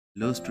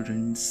Hello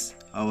students,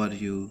 how are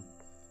you?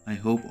 I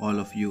hope all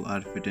of you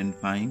are fit and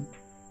fine.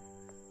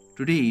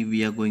 Today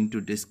we are going to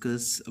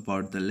discuss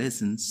about the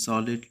lesson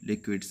solid,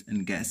 liquids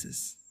and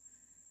gases.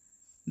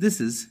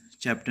 This is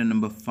chapter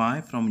number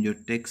 5 from your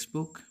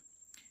textbook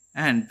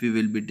and we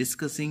will be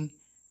discussing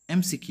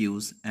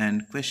MCQs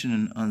and question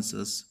and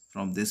answers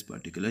from this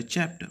particular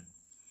chapter.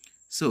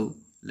 So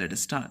let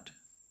us start.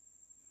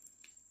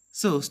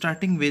 So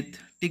starting with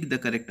tick the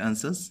correct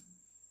answers,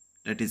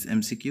 that is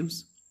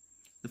MCQs.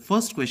 The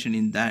first question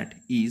in that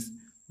is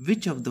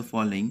which of the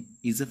following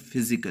is a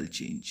physical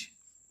change?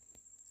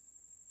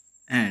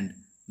 And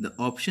the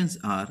options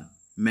are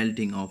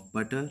melting of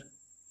butter,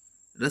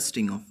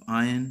 rusting of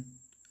iron,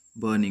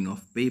 burning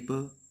of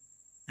paper,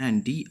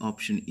 and D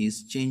option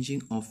is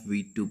changing of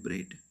wheat to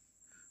bread.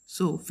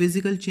 So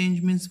physical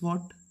change means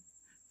what?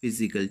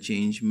 Physical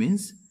change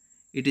means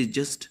it is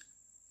just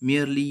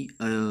merely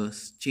a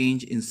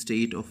change in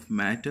state of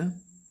matter,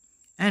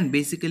 and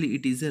basically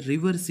it is a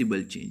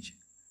reversible change.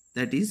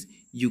 That is,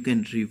 you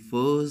can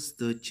reverse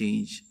the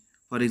change.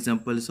 For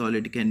example,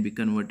 solid can be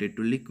converted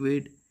to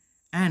liquid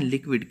and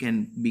liquid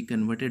can be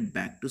converted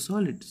back to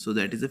solid. So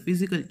that is a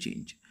physical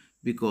change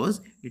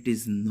because it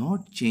is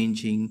not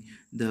changing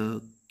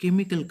the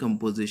chemical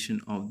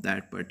composition of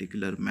that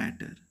particular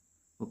matter.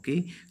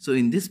 Okay, so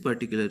in this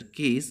particular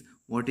case,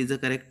 what is the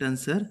correct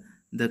answer?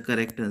 The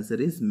correct answer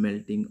is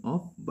melting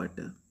of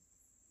butter.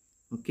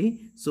 Okay,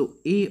 so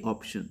A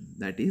option,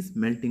 that is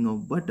melting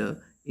of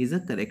butter, is a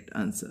correct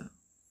answer.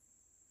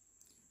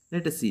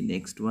 Let us see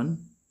next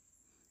one.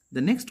 The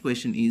next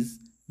question is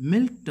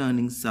milk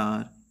turning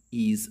sour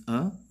is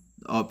the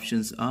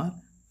options are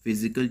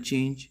physical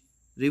change,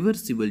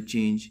 reversible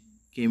change,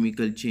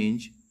 chemical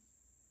change,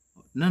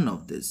 none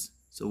of this.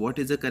 So what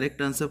is the correct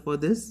answer for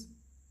this?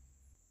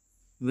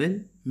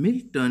 Well,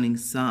 milk turning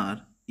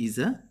sour is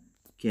a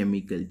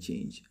chemical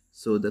change.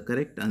 So the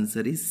correct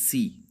answer is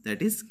C,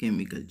 that is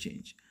chemical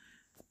change.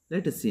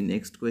 Let us see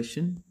next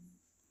question.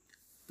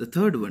 The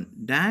third one,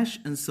 dash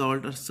and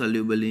salt are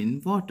soluble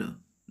in water.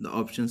 The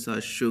options are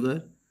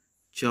sugar,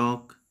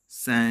 chalk,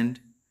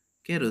 sand,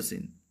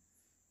 kerosene.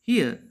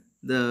 Here,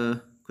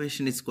 the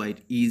question is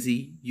quite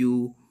easy.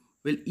 You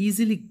will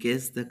easily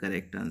guess the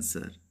correct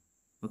answer.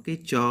 Okay,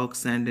 chalk,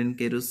 sand and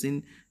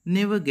kerosene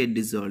never get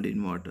dissolved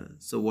in water.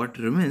 So what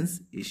remains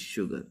is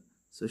sugar.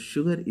 So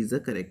sugar is the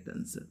correct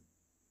answer.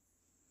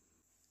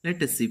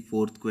 Let us see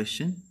fourth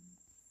question.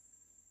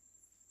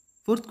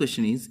 Fourth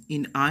question is,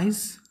 in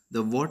ice,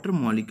 the water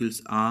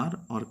molecules are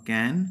or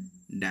can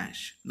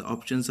dash. The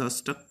options are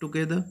stuck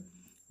together,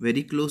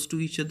 very close to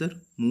each other,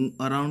 move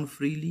around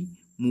freely,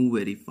 move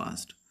very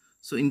fast.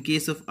 So in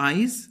case of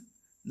ice,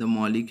 the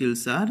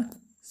molecules are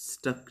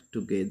stuck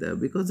together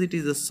because it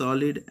is a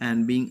solid,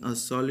 and being a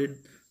solid,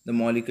 the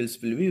molecules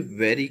will be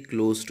very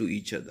close to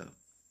each other.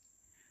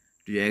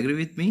 Do you agree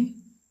with me?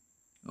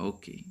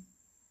 Okay.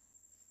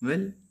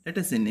 Well, let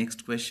us see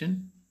next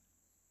question.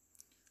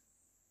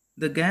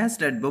 The gas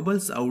that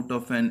bubbles out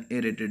of an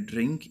aerated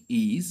drink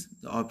is,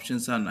 the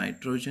options are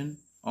nitrogen,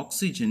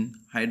 oxygen,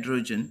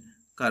 hydrogen,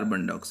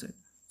 carbon dioxide.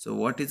 So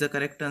what is the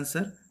correct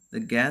answer? The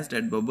gas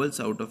that bubbles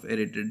out of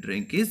aerated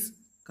drink is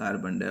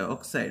carbon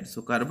dioxide.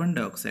 So carbon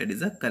dioxide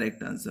is the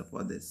correct answer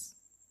for this.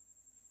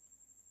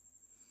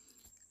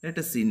 Let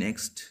us see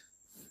next.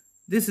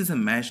 This is a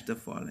match the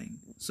following.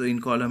 So in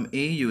column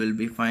A you will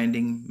be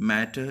finding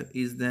matter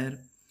is there,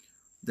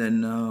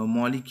 then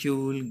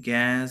molecule,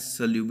 gas,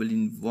 soluble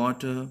in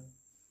water,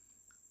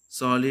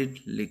 solid,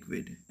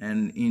 liquid,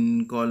 and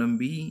in column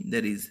B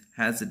there is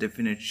has a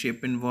definite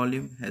shape and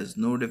volume, has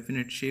no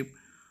definite shape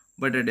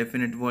but a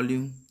definite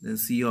volume. Then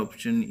C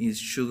option is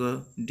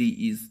sugar,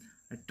 D is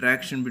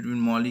attraction between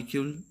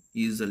molecule,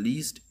 E is the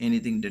least,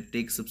 anything that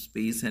takes up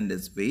space and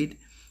has weight,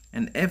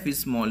 and F is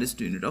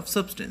smallest unit of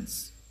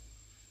substance.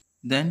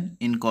 Then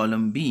in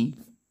column B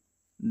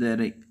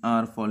there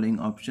are following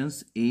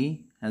options.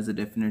 A has a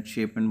definite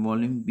shape and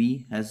volume,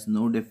 B has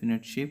no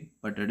definite shape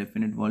but a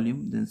definite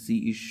volume, then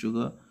C is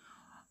sugar,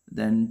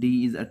 then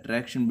D is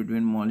attraction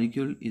between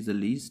molecule is the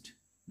least,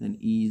 then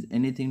E is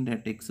anything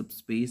that takes up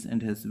space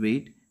and has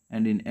weight,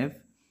 and in F,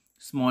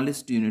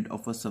 smallest unit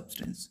of a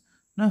substance.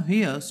 Now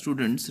here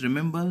students,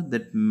 remember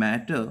that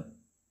matter,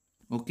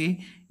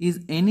 okay,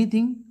 is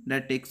anything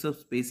that takes up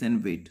space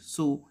and weight.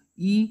 So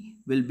E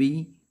will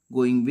be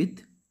going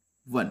with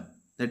 1,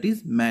 that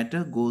is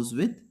matter goes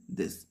with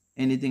this,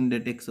 anything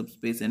that takes up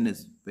space and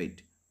has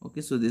weight.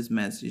 Okay, so this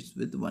matches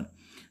with 1.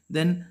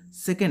 Then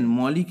second,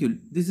 molecule,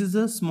 this is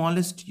the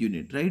smallest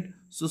unit, right?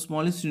 So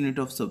smallest unit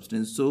of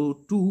substance,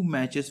 so 2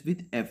 matches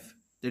with F,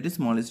 that is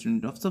smallest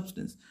unit of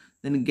substance.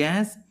 Then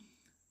gas,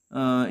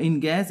 in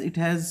gas it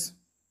has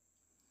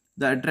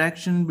the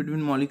attraction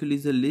between molecule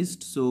is the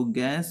least, so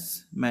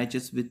gas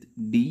matches with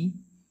D.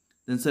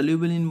 Then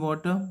soluble in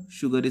water,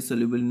 sugar is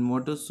soluble in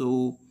water,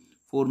 so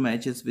 4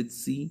 matches with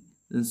C.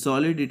 Then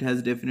solid, it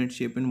has definite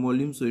shape and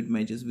volume, so it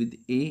matches with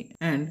A.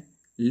 And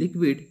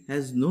liquid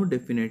has no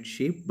definite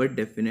shape but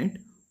definite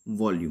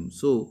volume,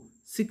 so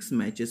 6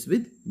 matches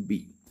with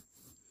B.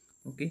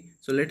 Okay,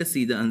 so let us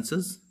see the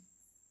answers.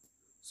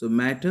 So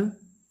matter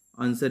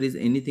Answer is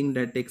anything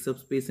that takes up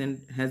space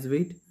and has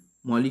weight.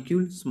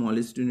 Molecule,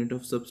 smallest unit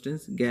of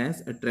substance.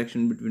 Gas,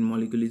 attraction between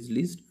molecule is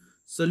least.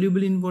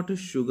 Soluble in water,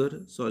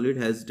 sugar. Solid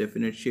has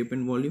definite shape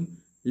and volume.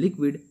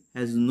 Liquid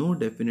has no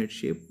definite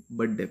shape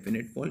but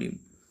definite volume.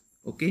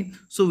 Okay,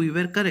 so we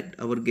were correct.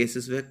 Our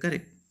guesses were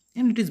correct,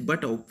 and it is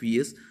but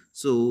obvious.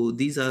 So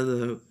these are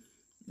the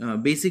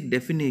basic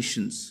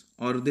definitions,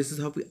 or this is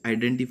how we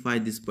identify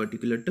these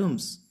particular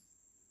terms.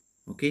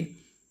 Okay,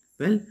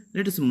 well,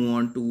 let us move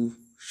on to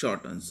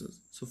short answers.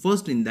 So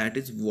first in that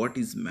is, what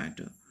is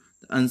matter?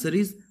 The answer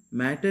is,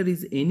 matter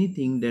is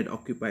anything that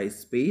occupies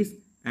space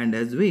and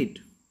has weight.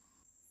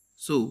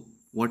 So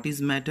what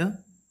is matter?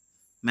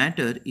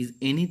 Matter is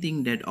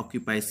anything that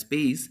occupies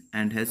space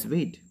and has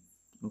weight.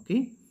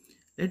 Okay,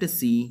 let us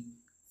see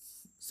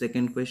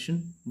second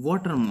question.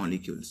 What are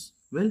molecules?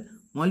 Well,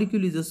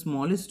 molecule is the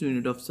smallest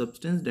unit of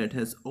substance that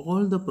has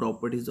all the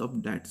properties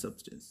of that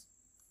substance.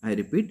 I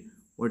repeat,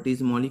 what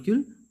is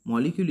molecule?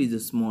 Molecule is the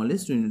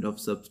smallest unit of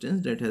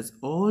substance that has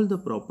all the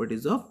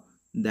properties of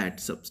that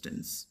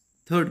substance.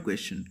 Third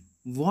question.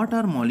 What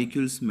are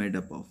molecules made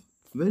up of?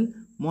 Well,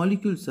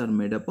 molecules are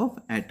made up of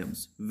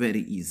atoms.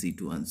 Very easy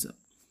to answer.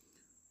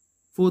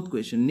 Fourth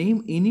question.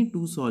 Name any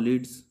two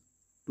solids,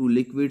 two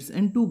liquids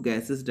and two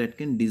gases that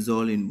can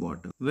dissolve in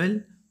water. Well,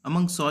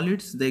 among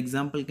solids, the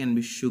example can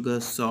be sugar,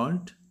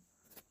 salt.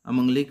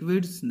 Among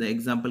liquids, the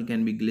example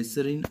can be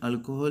glycerin,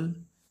 alcohol.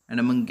 And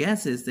among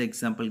gases, the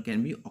example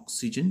can be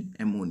oxygen,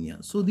 ammonia.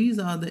 So these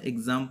are the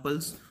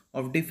examples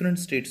of different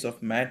states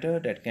of matter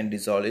that can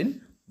dissolve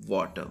in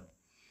water.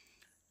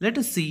 Let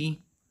us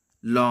see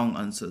long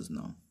answers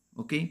now.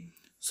 Okay.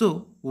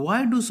 So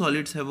why do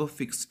solids have a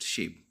fixed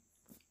shape?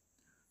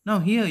 Now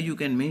here you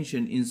can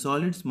mention, in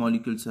solids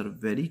molecules are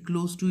very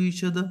close to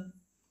each other.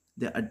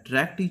 They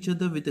attract each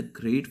other with a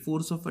great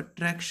force of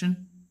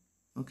attraction.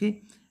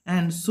 Okay.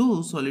 And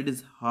so solid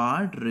is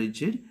hard,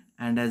 rigid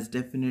and has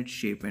definite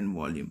shape and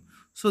volume.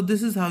 So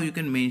this is how you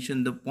can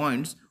mention the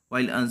points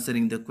while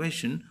answering the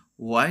question,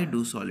 why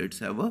do solids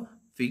have a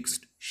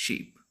fixed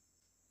shape?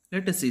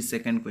 Let us see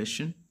second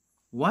question.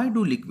 Why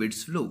do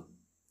liquids flow?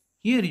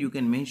 Here you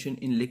can mention,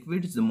 in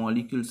liquids the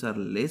molecules are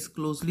less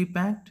closely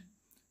packed.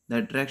 The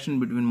attraction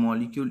between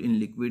molecule in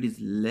liquid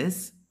is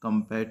less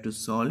compared to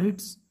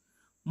solids.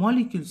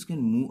 Molecules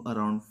can move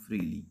around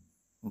freely.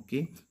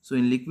 Okay, so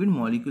in liquid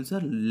molecules are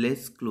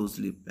less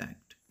closely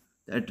packed.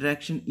 The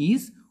attraction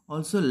is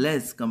also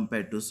less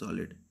compared to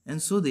solid,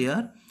 and so they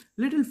are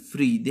little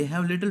free. They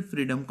have little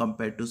freedom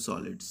compared to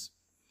solids,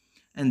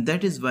 and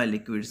that is why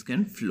liquids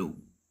can flow.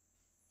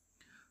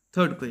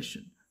 Third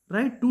question.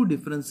 Write two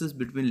differences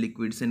between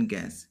liquids and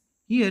gas.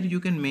 Here you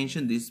can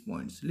mention these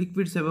points.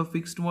 Liquids have a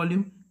fixed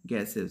volume,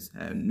 gases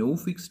have no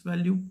fixed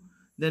value.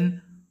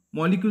 Then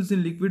molecules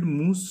in liquid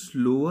move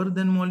slower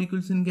than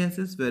molecules in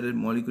gases, whereas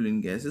molecules in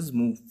gases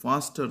move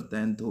faster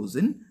than those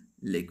in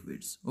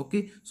liquids.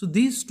 Okay, so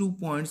these 2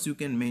 points you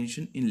can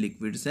mention in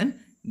liquids and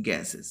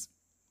gases.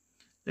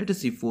 Let us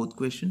see fourth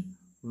question.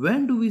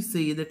 When do we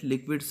say that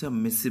liquids are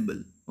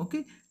miscible?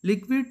 Okay,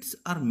 liquids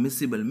are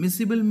miscible.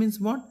 Miscible means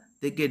what?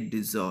 They get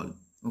dissolved.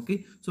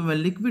 Okay, so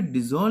when liquid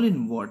dissolve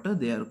in water,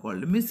 they are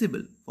called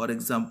miscible. For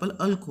example,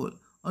 alcohol.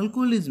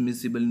 Alcohol is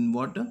miscible in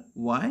water.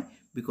 Why?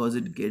 Because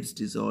it gets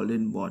dissolved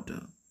in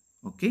water.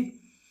 Okay.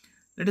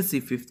 Let us see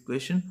fifth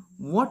question.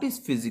 What is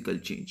physical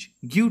change?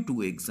 Give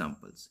 2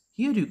 examples.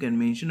 Here you can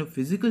mention a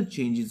physical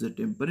change is a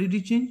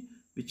temporary change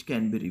which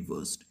can be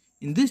reversed.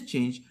 In this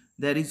change,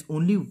 there is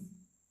only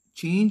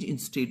change in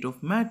state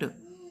of matter.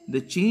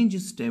 The change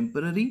is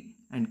temporary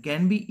and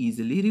can be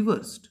easily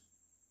reversed.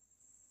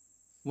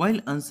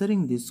 While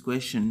answering this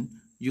question,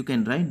 you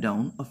can write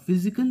down, a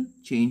physical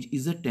change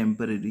is a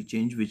temporary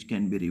change which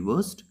can be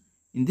reversed.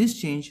 In this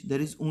change,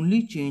 there is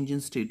only change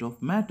in state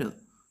of matter.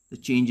 The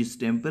change is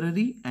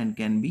temporary and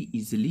can be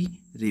easily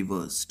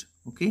reversed.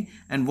 Okay.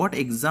 And what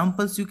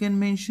examples you can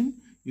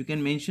mention? You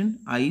can mention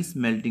ice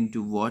melting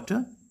to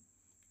water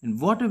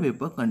and water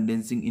vapor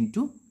condensing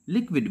into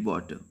liquid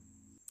water.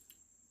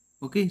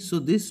 Okay. So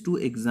these 2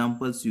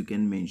 examples you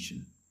can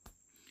mention.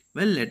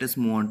 Well, let us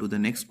move on to the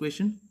next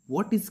question.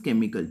 What is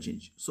chemical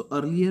change? So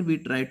earlier we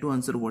tried to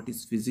answer what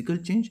is physical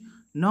change.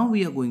 Now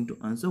we are going to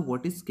answer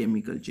what is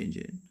chemical change.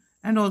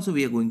 And also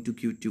we are going to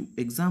give 2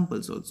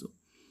 examples also.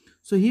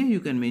 So here you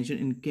can mention,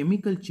 in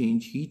chemical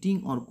change,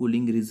 heating or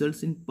cooling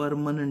results in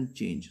permanent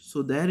change.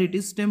 So there it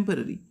is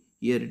temporary.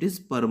 Here it is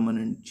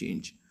permanent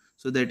change.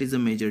 So that is a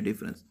major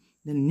difference.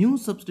 The new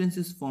substance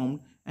is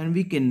formed and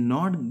we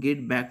cannot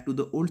get back to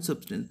the old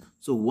substance.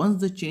 So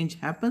once the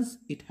change happens,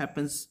 it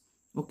happens.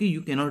 Okay,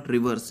 you cannot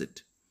reverse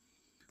it.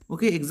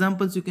 Okay,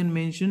 examples you can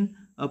mention,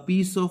 a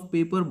piece of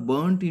paper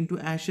burnt into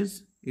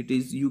ashes. It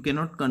is, you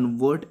cannot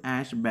convert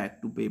ash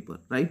back to paper,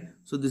 right?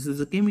 So this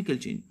is a chemical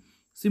change.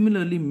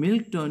 Similarly,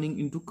 milk turning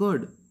into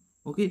curd.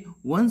 Okay,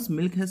 once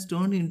milk has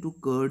turned into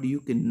curd, you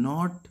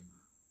cannot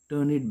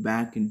turn it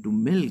back into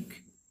milk.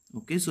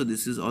 Okay, so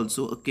this is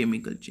also a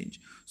chemical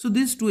change. So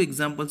these 2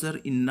 examples are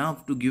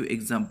enough to give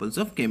examples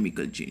of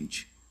chemical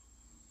change.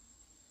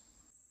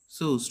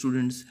 So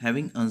students,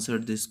 having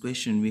answered this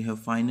question, we have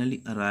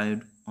finally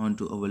arrived on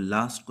to our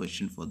last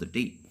question for the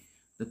day.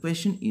 The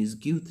question is,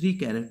 give three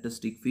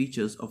characteristic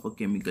features of a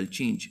chemical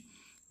change.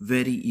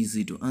 Very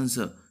easy to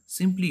answer.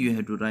 Simply you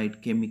have to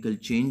write chemical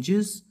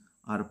changes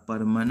are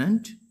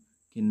permanent,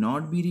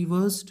 cannot be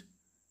reversed,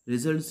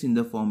 results in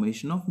the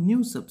formation of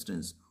new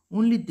substance.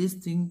 Only these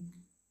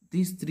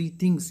three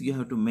things you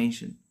have to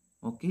mention.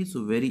 Okay,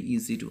 so very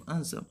easy to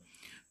answer.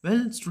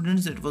 Well,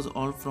 students, that was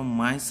all from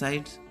my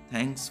side.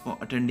 Thanks for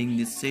attending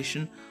this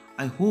session.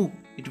 I hope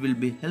it will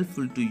be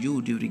helpful to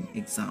you during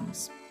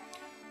exams.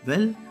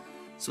 Well,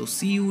 so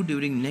see you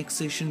during next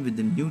session with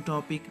the new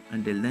topic.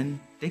 Until then,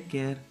 take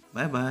care.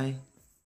 Bye bye.